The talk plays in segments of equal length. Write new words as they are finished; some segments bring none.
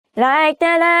like the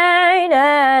light,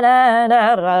 la la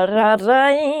la la la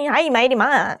la. はい、参り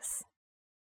ます。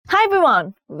Hi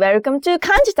everyone, welcome to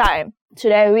Kanji time.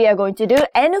 Today we are going to do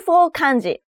N4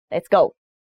 Kanji. Let's go.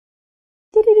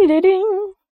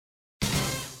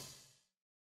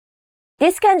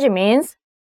 This kanji means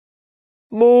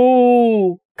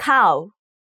moo, cow.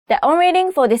 The on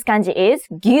reading for this kanji is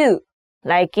牛,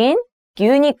 like in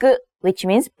牛肉, which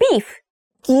means beef.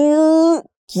 牛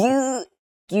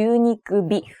肉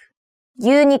beef.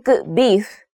 牛肉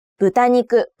beef, 豚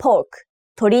肉 pork,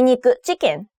 鶏肉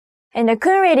chicken. And the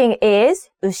kun reading is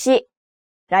牛,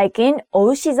 like in お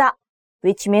牛座,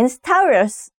 which means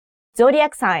Taurus,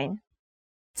 zodiac sign.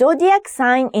 Zodiac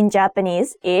sign in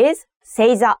Japanese is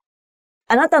星座.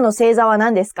 あなたの星座は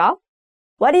何ですか?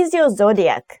 What is your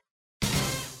zodiac?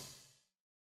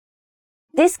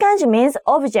 This kanji means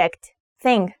object,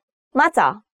 thing,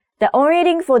 matter. The on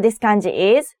reading for this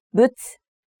kanji is 物,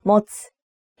 持つ,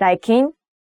 like in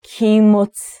禁物,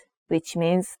 which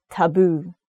means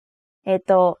taboo.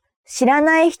 知ら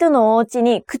ない人のお家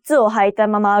に靴を履いた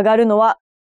まま上がるのは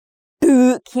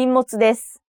禁物で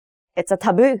す。It's a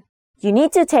taboo. You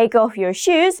need to take off your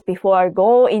shoes before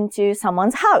go into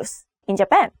someone's house in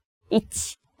Japan.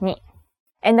 1, 2.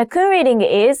 And the kun reading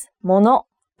is 物,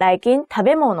 like in 食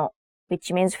べ物,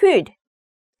 which means food.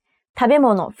 食べ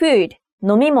物 food,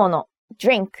 飲み物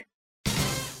drink.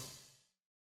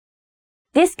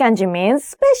 This kanji means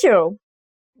special.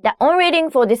 The on reading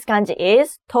for this kanji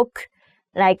is 徳,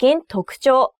 like in 特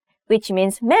徴, which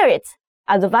means merits,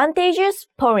 advantageous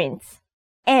points.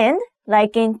 And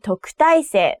like in 特待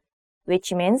生,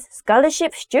 which means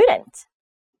scholarship student.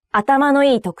 頭の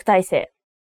いい特待生。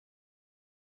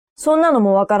そんなの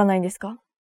もわからないんですか？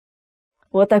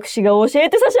私が教え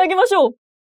て差し上げましょう。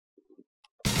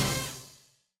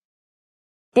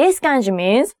This kanji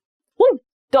means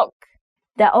duck.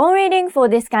 The on reading for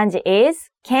this kanji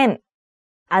is 剣,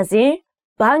 as in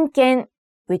番犬,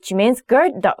 which means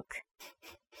guard dog.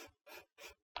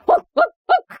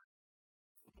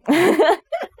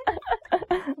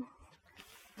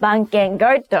 番犬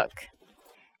guard dog.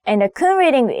 And the kun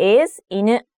reading is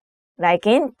犬, like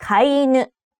in 飼い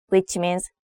犬, which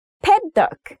means pet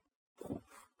dog.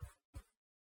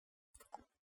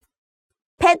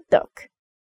 Pet dog.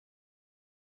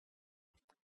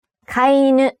 飼い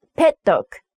犬 pet dog.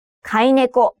 飼い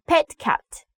猫 pet cat.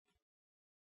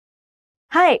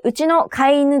 はい、うちの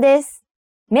飼い犬です。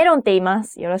メロンって言いま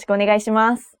す。よろしくお願いし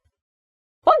ます。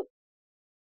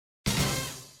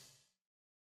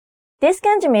This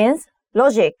kanji means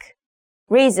logic,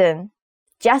 reason,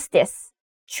 justice,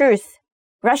 truth,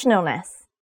 rationalness.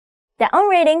 The on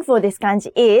reading for this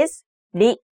kanji is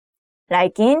理,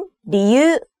 like in 理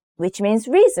由, which means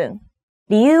reason.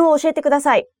 理由を教えてくだ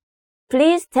さい。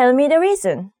Please tell me the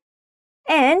reason.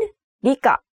 And 理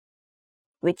科,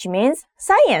 which means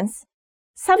science,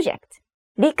 subject.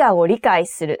 理科を理解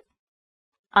する。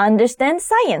Understand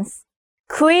science.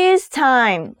 Quiz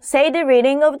time. Say the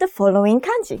reading of the following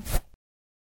kanji.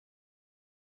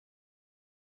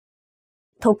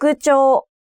 特徴、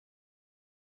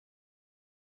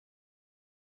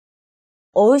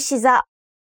お牛座、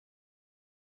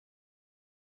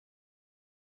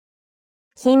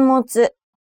禁物、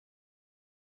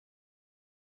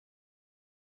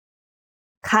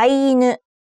飼い犬、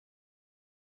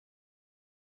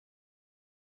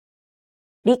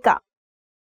理科。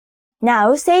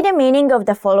Now say the meaning of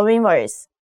the following words.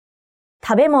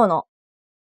 食べ物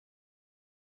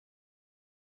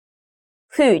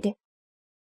food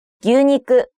牛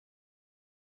肉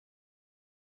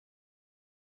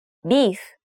beef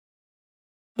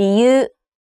理由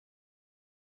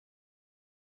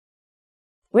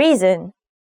reason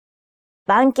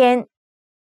番犬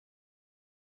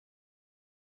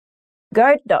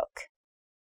guard dog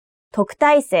特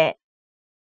待生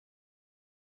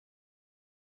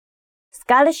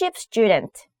scholarship student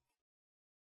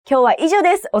今日は以上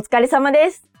です。お疲れ様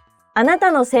です。あな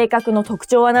たの性格の特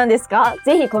徴は何ですか？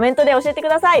ぜひコメントで教えてく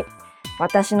ださい。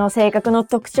私の性格の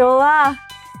特徴は、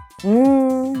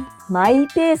マイ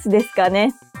ペースですか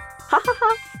ね。はは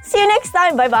は。See you next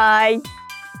time! Bye bye!